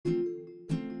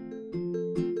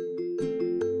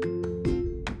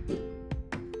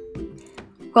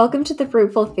Welcome to the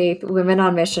Fruitful Faith Women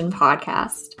on Mission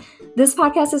podcast. This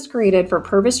podcast is created for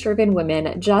purpose-driven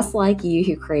women just like you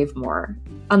who crave more.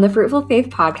 On the Fruitful Faith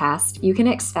podcast, you can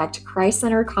expect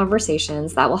Christ-centered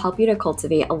conversations that will help you to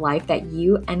cultivate a life that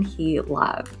you and He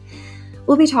love.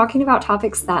 We'll be talking about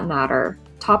topics that matter,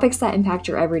 topics that impact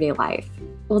your everyday life.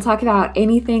 We'll talk about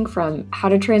anything from how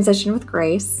to transition with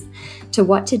grace, to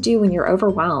what to do when you're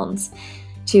overwhelmed,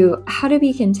 to how to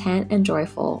be content and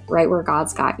joyful right where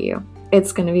God's got you.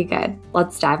 It's going to be good.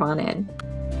 Let's dive on in.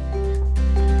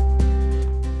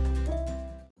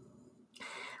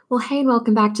 Well, hey, and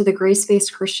welcome back to the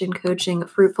Grace-Based Christian Coaching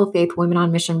Fruitful Faith Women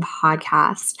on Mission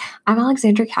podcast. I'm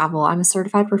Alexandra Cavill. I'm a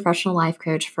certified professional life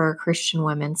coach for Christian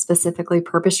women, specifically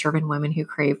purpose-driven women who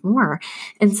crave more.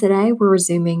 And today we're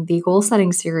resuming the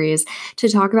goal-setting series to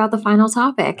talk about the final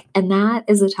topic, and that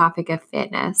is the topic of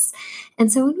fitness. And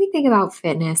so when we think about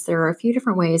fitness, there are a few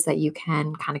different ways that you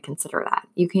can kind of consider that.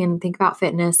 You can think about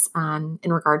fitness in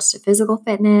regards to physical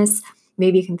fitness.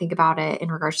 Maybe you can think about it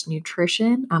in regards to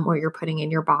nutrition, what you're putting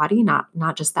in your body,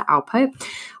 not just the output.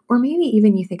 Or maybe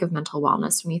even you think of mental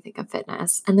wellness when you think of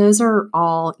fitness. And those are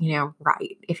all,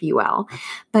 right, if you will.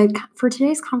 But for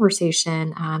today's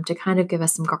conversation, to kind of give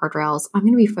us some guardrails, I'm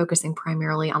going to be focusing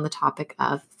primarily on the topic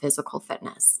of physical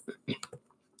fitness.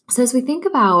 So as we think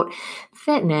about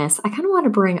fitness, I kind of want to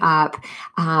bring up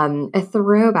a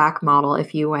throwback model,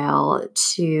 if you will,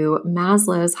 to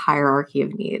Maslow's hierarchy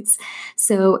of needs.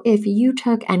 So if you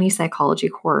took any psychology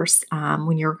course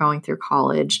when you were going through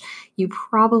college, you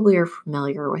probably are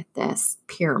familiar with this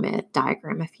pyramid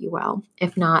diagram, if you will.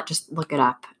 If not, just look it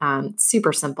up.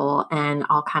 Super simple, and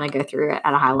I'll kind of go through it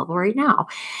at a high level right now.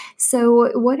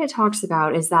 So what it talks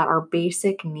about is that our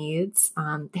basic needs,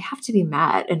 they have to be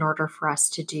met in order for us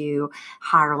to do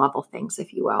higher level things,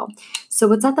 if you will. So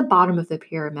what's at the bottom of the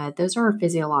pyramid, those are our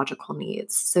physiological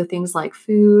needs. So things like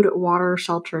food, water,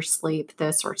 shelter, sleep,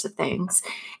 those sorts of things.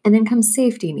 And then comes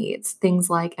safety needs, things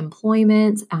like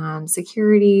employment,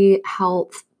 security,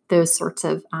 health, those sorts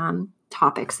of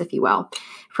topics, if you will.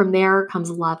 From there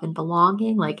comes love and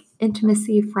belonging, like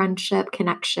intimacy, friendship,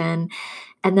 connection.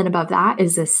 And then above that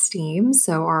is esteem.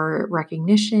 So our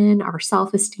recognition, our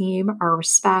self-esteem, our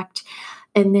respect.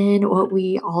 And then what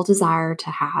we all desire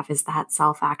to have is that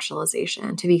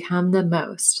self-actualization, to become the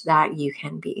most that you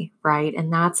can be, right?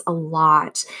 And that's a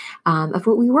lot of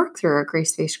what we work through at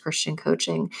Grace-Based Christian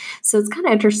Coaching. So it's kind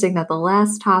of interesting that the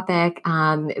last topic,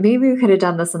 maybe we could have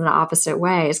done this in an opposite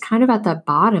way, is kind of at the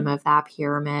bottom of that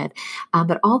pyramid.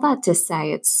 But all that to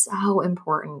say, it's so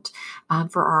important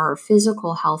for our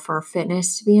physical health, for our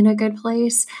fitness to be in a good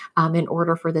place, in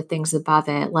order for the things above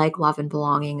it, like love and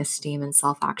belonging, esteem, and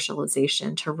self-actualization,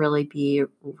 to really be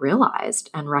realized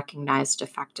and recognized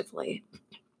effectively.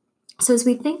 So as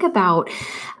we think about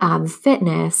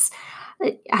fitness,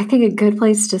 I think a good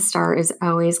place to start is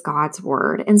always God's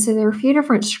word. And so there are a few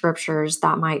different scriptures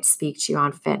that might speak to you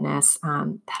on fitness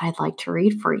that I'd like to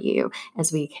read for you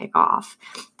as we kick off.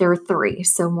 There are three.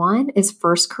 So one is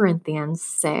 1 Corinthians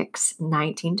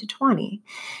 6:19-20.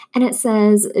 And it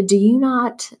says, "Do you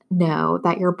not know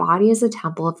that your body is a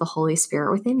temple of the Holy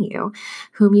Spirit within you,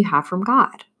 whom you have from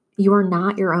God? You are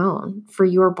not your own, for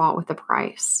you are bought with a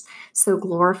price. So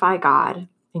glorify God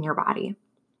in your body."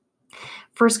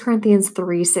 1 Corinthians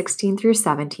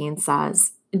 3:16-17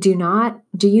 says, Do you not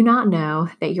know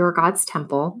that you are God's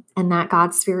temple and that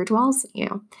God's Spirit dwells in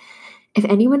you? If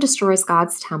anyone destroys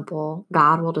God's temple,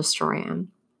 God will destroy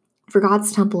him. For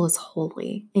God's temple is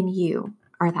holy, and you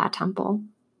are that temple.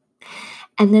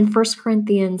 And then 1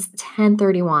 Corinthians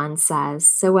 10:31 says,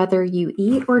 "So whether you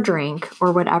eat or drink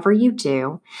or whatever you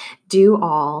do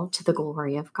all to the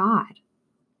glory of God."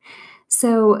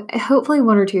 So hopefully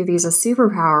one or two of these are super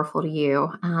powerful to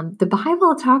you. The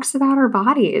Bible talks about our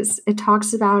bodies. It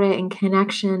talks about it in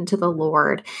connection to the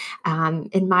Lord.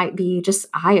 It might be just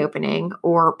eye-opening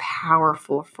or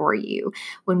powerful for you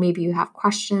when maybe you have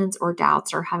questions or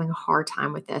doubts or having a hard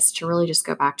time with this, to really just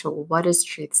go back to, what does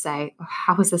truth say?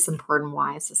 How is this important?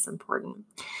 Why is this important?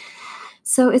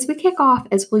 So as we kick off,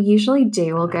 as we'll usually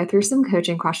do, we'll go through some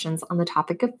coaching questions on the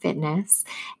topic of fitness.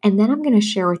 And then I'm going to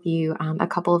share with you a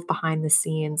couple of behind the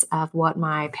scenes of what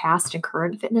my past and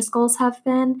current fitness goals have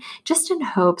been, just in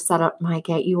hopes that it might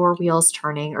get your wheels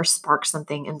turning or spark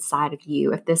something inside of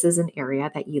you if this is an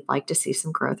area that you'd like to see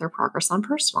some growth or progress on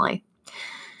personally.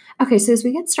 Okay, so as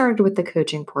we get started with the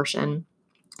coaching portion,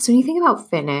 so when you think about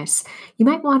fitness, you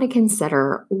might want to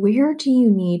consider, where do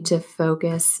you need to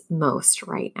focus most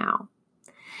right now?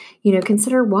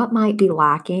 Consider what might be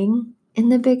lacking in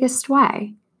the biggest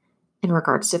way in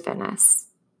regards to fitness.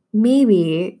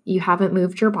 Maybe you haven't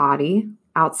moved your body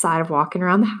outside of walking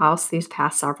around the house these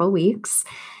past several weeks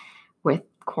with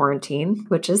quarantine,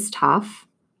 which is tough.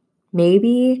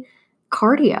 Maybe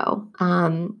cardio.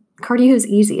 Cardio is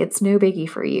easy. It's no biggie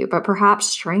for you, but perhaps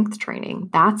strength training,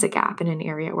 that's a gap in an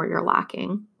area where you're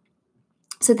lacking.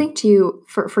 So think too,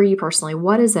 for you personally,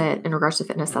 what is it in regards to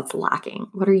fitness that's lacking?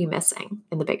 What are you missing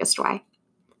in the biggest way?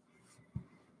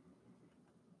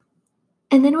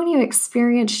 And then when you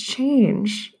experience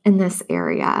change in this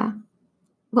area,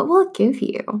 what will it give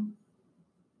you?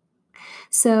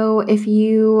 So if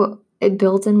you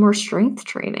build in more strength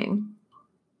training,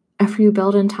 if you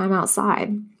build in time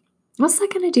outside, what's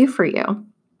that going to do for you?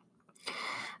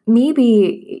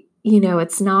 Maybe,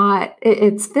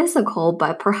 it's physical,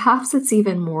 but perhaps it's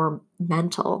even more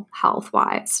mental health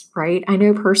wise, right? I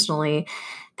know personally,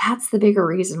 that's the bigger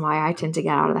reason why I tend to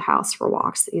get out of the house for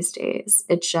walks these days.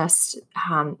 It just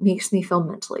makes me feel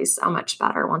mentally so much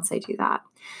better once I do that.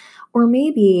 Or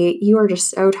maybe you are just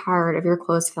so tired of your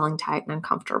clothes feeling tight and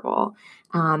uncomfortable.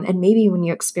 And maybe when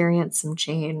you experience some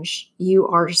change, you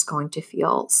are just going to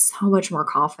feel so much more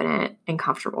confident and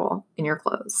comfortable in your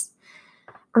clothes.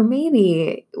 Or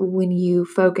maybe when you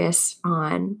focus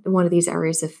on one of these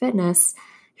areas of fitness,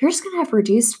 you're just going to have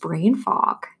reduced brain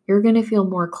fog. You're going to feel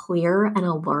more clear and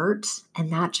alert.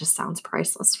 And that just sounds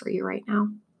priceless for you right now.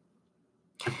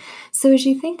 So, as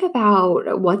you think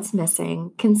about what's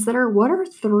missing, consider what are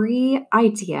 3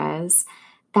 ideas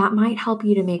that might help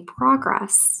you to make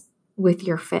progress with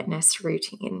your fitness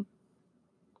routine.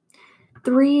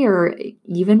 3 or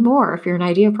even more if you're an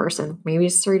idea person, maybe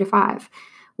it's 3 to 5.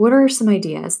 What are some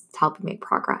ideas to help you make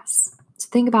progress? So,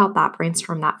 think about that,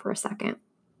 brainstorm that for a second.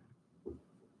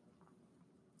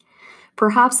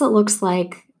 Perhaps it looks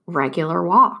like regular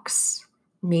walks.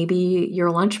 Maybe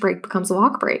your lunch break becomes a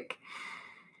walk break.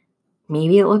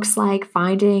 Maybe it looks like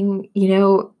finding,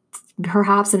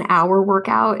 perhaps an hour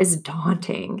workout is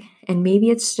daunting. And maybe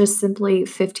it's just simply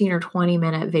 15 or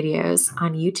 20-minute videos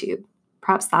on YouTube.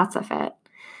 Perhaps that's a fit.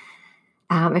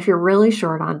 If you're really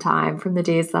short on time, from the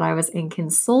days that I was in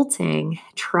consulting,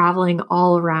 traveling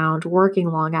all around,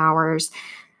 working long hours,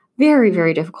 very,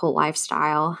 very difficult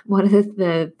lifestyle. One of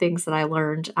the things that I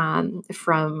learned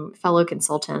from fellow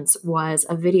consultants was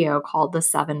a video called the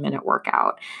 7-Minute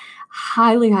Workout.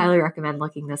 Highly, highly recommend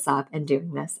looking this up and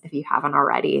doing this if you haven't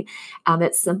already.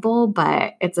 It's simple,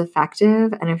 but it's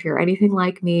effective. And if you're anything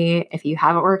like me, if you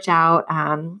haven't worked out,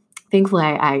 thankfully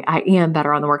I am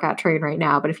better on the workout train right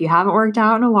now. But if you haven't worked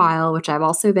out in a while, which I've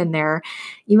also been there,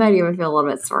 you might even feel a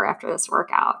little bit sore after this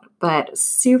workout. But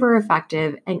super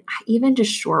effective, and even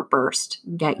just short bursts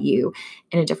get you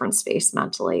in a different space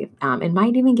mentally. It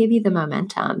might even give you the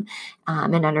momentum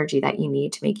and energy that you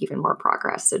need to make even more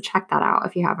progress. So check that out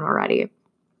if you haven't already.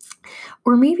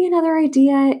 Or maybe another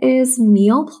idea is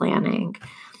meal planning.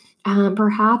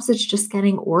 Perhaps it's just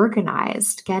getting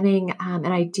organized, getting an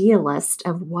idea list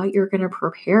of what you're going to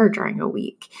prepare during a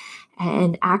week,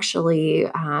 and actually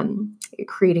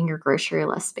creating your grocery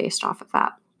list based off of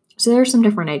that. So there's some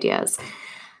different ideas.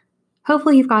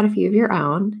 Hopefully you've got a few of your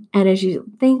own. And as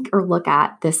you think or look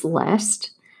at this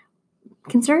list,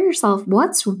 consider yourself,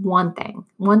 what's one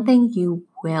thing you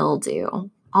will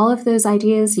do? All of those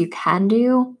ideas you can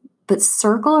do, but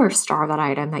circle or star that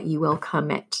item that you will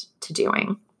commit to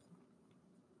doing.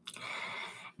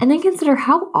 And then consider,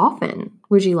 how often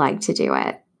would you like to do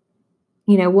it?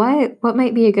 What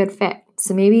might be a good fit?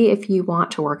 So maybe if you want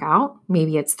to work out,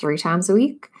 maybe it's 3 times a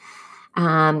week.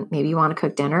 Maybe you want to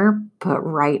cook dinner, but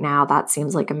right now that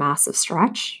seems like a massive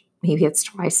stretch. Maybe it's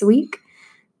twice a week.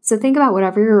 So think about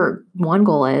whatever your one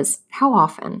goal is. How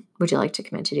often would you like to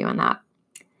commit to doing that?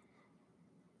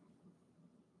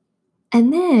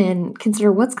 And then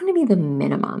consider, what's going to be the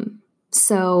minimum?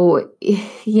 So,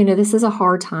 this is a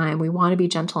hard time. We want to be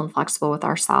gentle and flexible with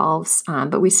ourselves,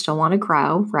 but we still want to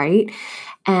grow, right?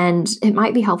 And it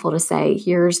might be helpful to say,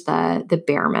 here's the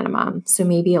bare minimum. So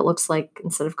maybe it looks like,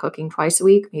 instead of cooking twice a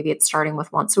week, maybe it's starting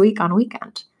with once a week on a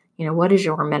weekend. What is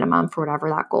your minimum for whatever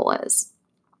that goal is?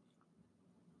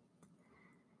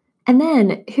 And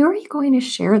then who are you going to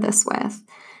share this with?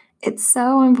 It's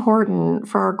so important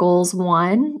for our goals,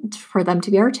 one, for them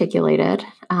to be articulated.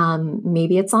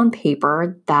 Maybe it's on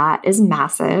paper. That is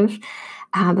massive.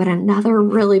 But another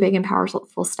really big and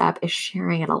powerful step is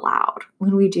sharing it aloud.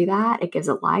 When we do that, it gives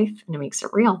it life and it makes it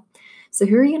real. So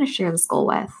who are you going to share this goal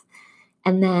with?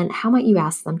 And then how might you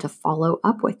ask them to follow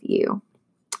up with you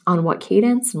on what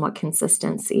cadence and what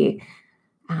consistency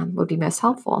would be most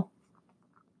helpful?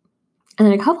 And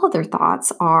then a couple other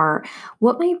thoughts are,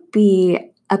 what might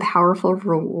be a powerful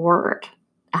reward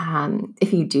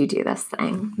if you do this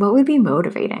thing? What would be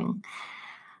motivating?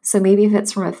 So maybe if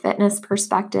it's from a fitness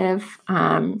perspective,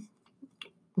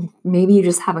 maybe you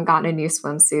just haven't gotten a new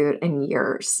swimsuit in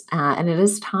years, and it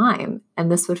is time.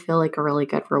 And this would feel like a really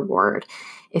good reward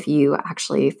if you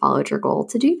actually followed your goal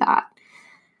to do that.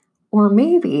 Or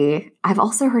maybe I've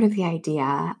also heard of the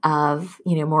idea of,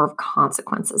 more of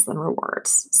consequences than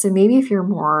rewards. So maybe if you're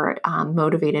more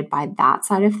motivated by that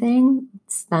side of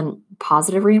things than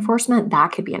positive reinforcement,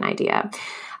 that could be an idea.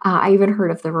 I even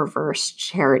heard of the reverse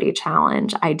charity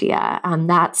challenge idea.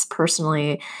 That's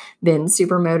personally been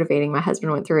super motivating. My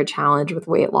husband went through a challenge with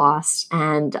weight loss,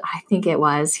 and I think he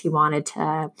was going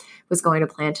to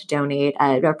plan to donate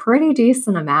a pretty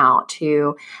decent amount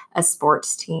to a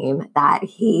sports team that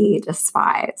he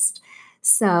despised.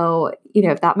 So,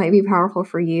 if that might be powerful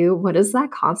for you, what is that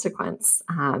consequence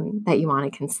that you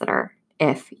want to consider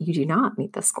if you do not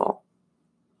meet this goal?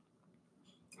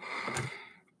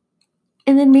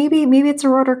 And then maybe it's a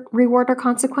reward or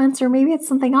consequence, or maybe it's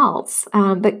something else.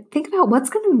 But think about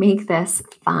what's going to make this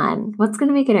fun. What's going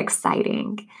to make it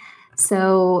exciting?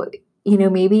 So,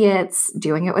 maybe it's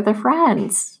doing it with a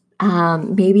friend.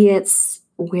 Maybe it's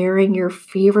wearing your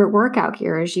favorite workout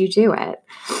gear as you do it.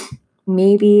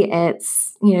 Maybe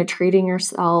it's, treating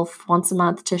yourself once a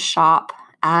month to shop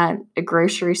at a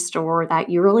grocery store that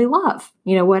you really love.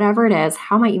 Whatever it is,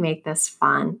 how might you make this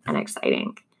fun and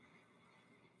exciting?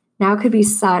 Now could be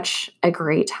such a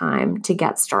great time to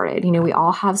get started. We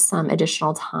all have some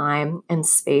additional time and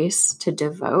space to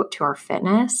devote to our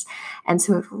fitness. And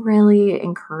so I'd really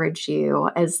encourage you,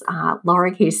 as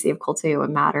Laura Casey of Cultivate What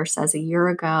Matters says, a year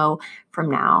ago from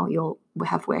now, you'll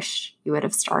have wished you would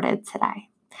have started today.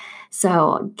 So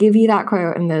I'll give you that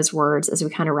quote and those words as we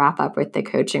kind of wrap up with the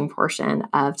coaching portion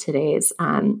of today's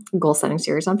goal setting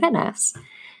series on fitness.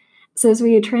 So as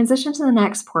we transition to the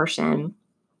next portion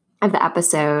of the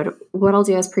episode, what I'll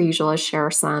do as per usual is share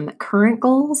some current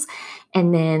goals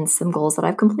and then some goals that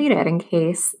I've completed in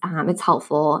case it's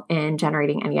helpful in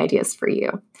generating any ideas for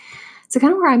you. So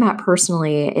kind of where I'm at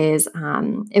personally is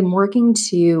I'm working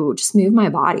to just move my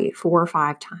body 4 or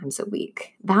 5 times a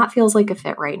week. That feels like a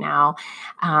fit right now.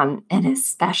 And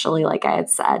especially, like I had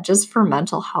said, just for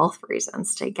mental health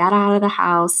reasons, to get out of the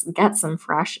house, get some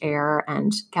fresh air,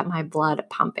 and get my blood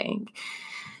pumping.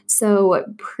 So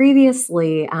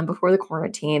previously, before the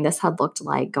quarantine, this had looked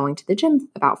like going to the gym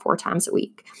about 4 times a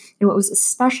week. And what was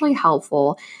especially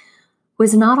helpful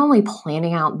was not only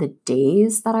planning out the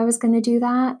days that I was going to do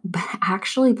that, but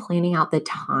actually planning out the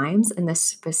times and the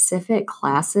specific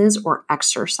classes or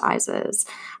exercises.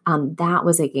 That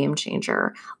was a game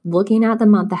changer. Looking at the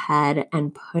month ahead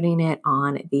and putting it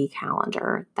on the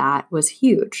calendar, that was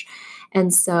huge.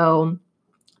 And so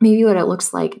maybe what it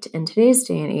looks like in today's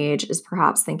day and age is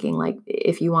perhaps thinking like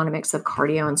if you want a mix of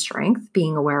cardio and strength,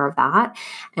 being aware of that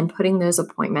and putting those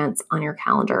appointments on your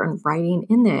calendar and writing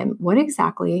in them what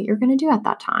exactly you're going to do at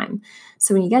that time.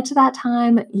 So when you get to that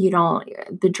time,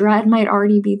 the dread might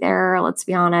already be there, let's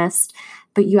be honest,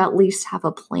 but you at least have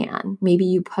a plan. Maybe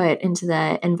you put into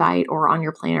the invite or on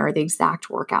your planner the exact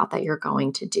workout that you're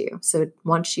going to do. So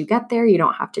once you get there, you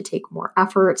don't have to take more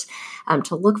effort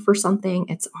to look for something.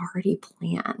 It's already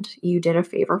planned. You did a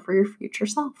favor for your future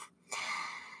self.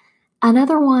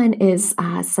 Another one is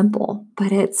simple,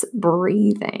 but it's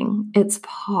breathing. It's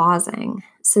pausing.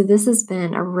 So this has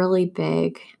been a really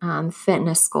big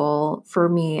fitness goal for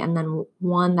me. And then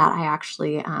one that I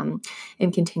actually am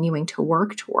continuing to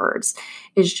work towards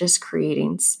is just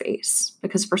creating space.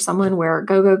 Because for someone where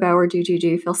go, go, go or do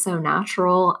feels so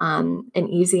natural and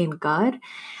easy and good,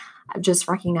 just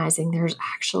recognizing there's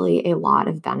actually a lot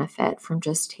of benefit from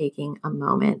just taking a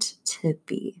moment to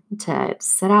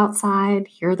sit outside,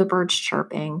 hear the birds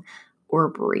chirping, or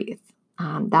breathe.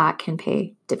 That can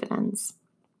pay dividends.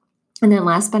 And then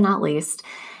last but not least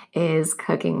is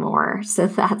cooking more. So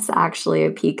that's actually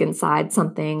a peek inside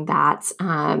something that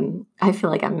I feel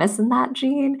like I'm missing that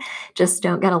gene. Just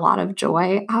don't get a lot of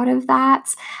joy out of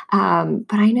that.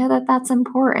 But I know that that's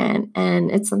important and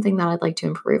it's something that I'd like to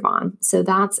improve on. So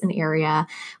that's an area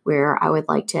where I would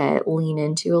like to lean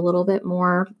into a little bit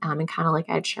more and kind of like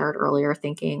I'd shared earlier,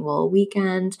 thinking, well, a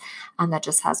weekend that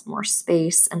just has more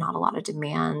space and not a lot of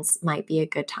demands might be a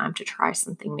good time to try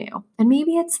something new. And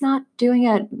maybe it's not doing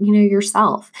it,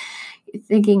 yourself.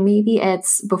 Thinking maybe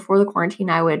it's before the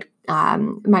quarantine, I would,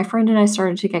 my friend and I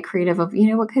started to get creative of,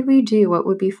 what could we do? What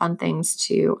would be fun things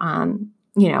to,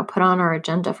 put on our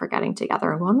agenda for getting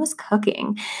together? And one was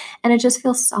cooking. And it just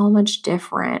feels so much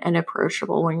different and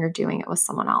approachable when you're doing it with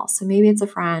someone else. So maybe it's a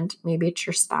friend, maybe it's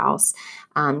your spouse,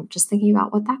 just thinking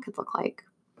about what that could look like.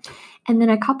 And then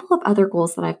a couple of other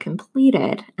goals that I've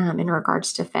completed in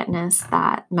regards to fitness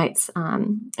that might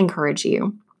encourage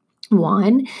you.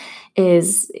 One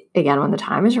is, again, when the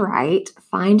time is right,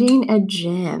 finding a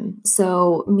gym.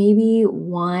 So maybe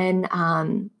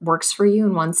one works for you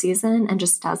in one season and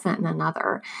just doesn't in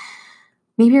another.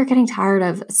 Maybe you're getting tired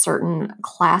of certain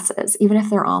classes, even if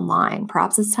they're online.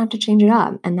 Perhaps it's time to change it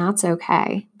up, and that's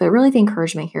okay. But really, the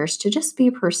encouragement here is to just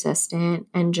be persistent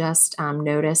and just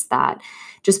notice that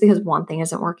just because one thing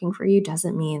isn't working for you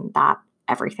doesn't mean that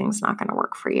everything's not going to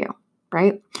work for you,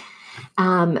 right?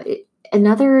 Um,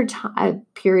 Another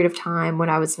period of time when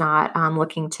I was not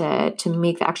looking to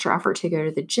make the extra effort to go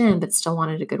to the gym, but still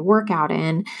wanted a good workout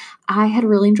in, I had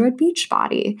really enjoyed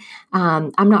Beachbody.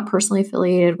 I'm not personally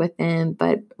affiliated with them,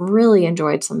 but really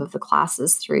enjoyed some of the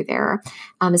classes through there.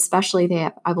 Especially they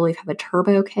have, I believe, have a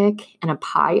turbo kick and a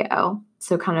PiYo.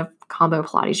 So kind of combo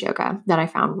Pilates yoga that I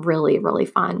found really, really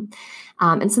fun.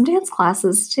 And some dance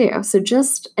classes too. So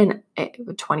just a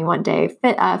 21-day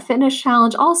fitness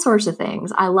challenge, all sorts of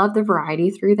things. I love the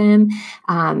variety through them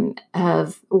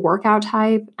of workout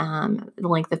type, the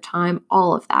length of time,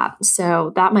 all of that.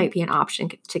 So that might be an option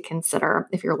to consider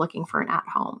if you're looking for an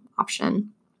at-home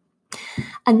option.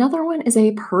 Another one is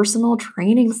a personal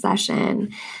training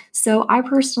session. So, I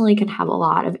personally can have a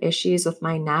lot of issues with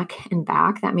my neck and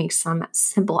back that makes some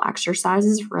simple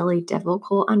exercises really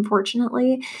difficult,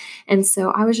 unfortunately. And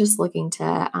so, I was just looking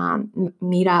to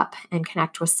meet up and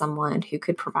connect with someone who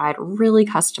could provide really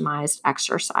customized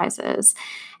exercises.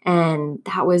 And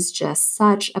that was just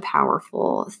such a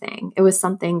powerful thing. It was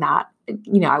something that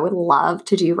I would love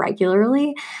to do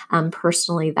regularly.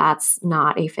 Personally, that's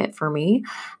not a fit for me.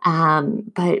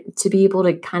 But to be able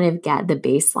to kind of get the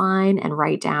baseline and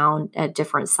write down a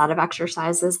different set of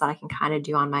exercises that I can kind of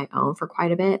do on my own for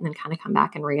quite a bit and then kind of come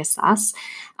back and reassess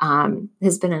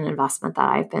has been an investment that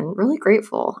I've been really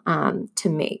grateful to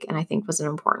make, and I think was an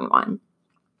important one.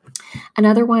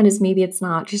 Another one is maybe it's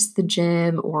not just the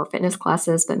gym or fitness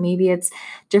classes, but maybe it's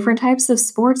different types of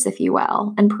sports, if you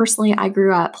will. And personally, I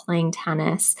grew up playing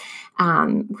tennis,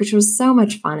 which was so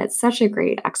much fun. It's such a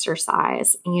great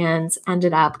exercise, and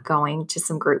ended up going to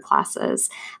some group classes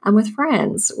with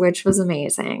friends, which was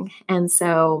amazing. And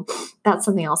so that's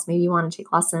something else. Maybe you want to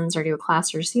take lessons or do a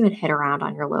class or just even hit around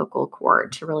on your local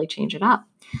court to really change it up.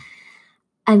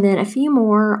 And then a few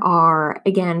more are,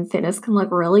 again, fitness can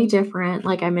look really different.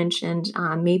 Like I mentioned,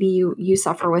 maybe you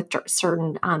suffer with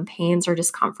certain pains or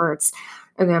discomforts.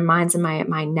 Again, mine's in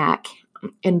my neck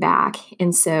and back.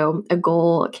 And so a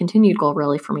continued goal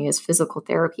really for me is physical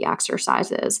therapy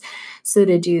exercises. So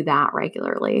to do that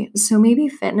regularly. So maybe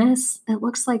fitness, it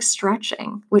looks like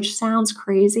stretching, which sounds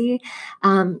crazy,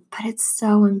 but it's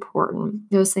so important.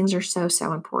 Those things are so,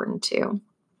 so important too.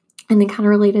 And then kind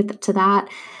of related to that,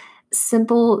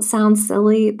 simple sounds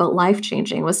silly, but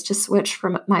life-changing was to switch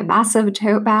from my massive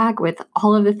tote bag with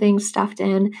all of the things stuffed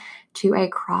in to a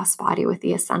crossbody with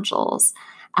the essentials.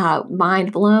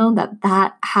 Mind blown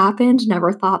that happened.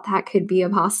 Never thought that could be a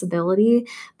possibility,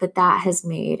 but that has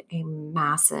made a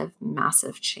massive,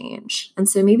 massive change. And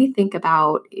so maybe think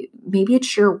about, maybe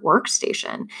it's your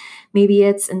workstation. Maybe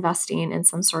it's investing in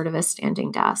some sort of a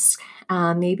standing desk.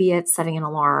 Maybe it's setting an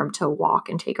alarm to walk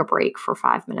and take a break for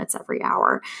 5 minutes every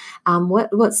hour.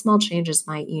 What small changes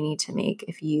might you need to make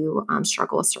if you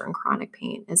struggle with certain chronic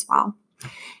pain as well?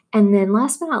 And then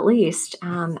last but not least,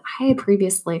 I had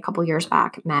previously, a couple years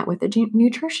back, met with a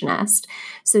nutritionist.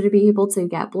 So to be able to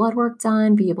get blood work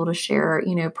done, be able to share,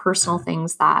 personal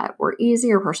things that were easy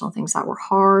or personal things that were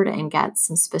hard and get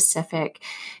some specific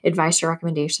advice or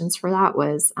recommendations for that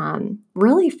was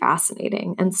really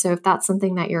fascinating. And so if that's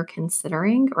something that you're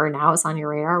considering or now is on your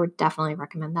radar, I would definitely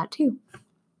recommend that too.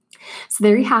 So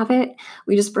there you have it.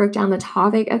 We just broke down the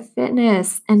topic of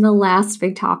fitness and the last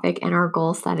big topic in our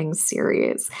goal setting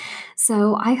series.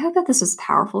 So I hope that this was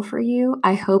powerful for you.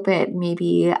 I hope it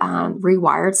maybe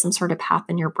rewired some sort of path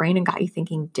in your brain and got you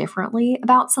thinking differently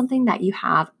about something that you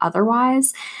have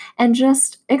otherwise, and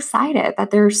just excited that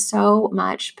there's so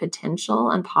much potential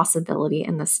and possibility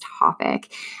in this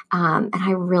topic. And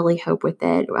I really hope with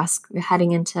it, us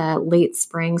heading into late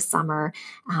spring, summer,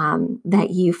 that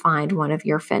you find one of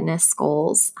your fitness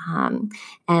goals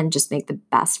and just make the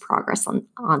best progress on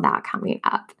that coming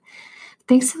up.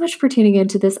 Thanks so much for tuning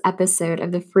into this episode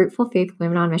of the Fruitful Faith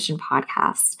Women on Mission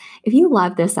podcast. If you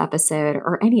love this episode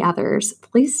or any others,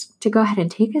 please to go ahead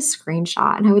and take a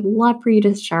screenshot, and I would love for you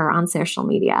to share on social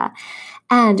media.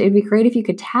 And it'd be great if you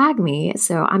could tag me.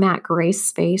 So I'm at Grace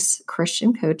Space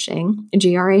Christian Coaching,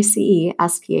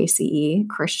 GRACESPACE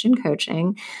Christian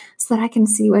Coaching, so that I can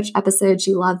see which episodes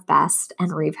you love best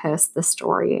and repost the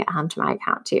story to my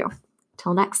account too.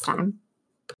 Till next time.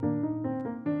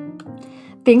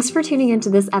 Thanks for tuning into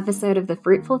this episode of the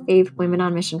Fruitful Faith Women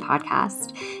on Mission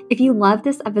podcast. If you love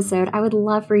this episode, I would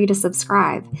love for you to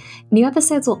subscribe. New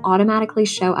episodes will automatically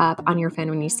show up on your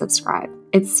phone when you subscribe.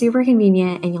 It's super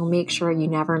convenient and you'll make sure you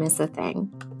never miss a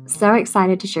thing. So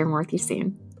excited to share more with you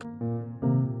soon.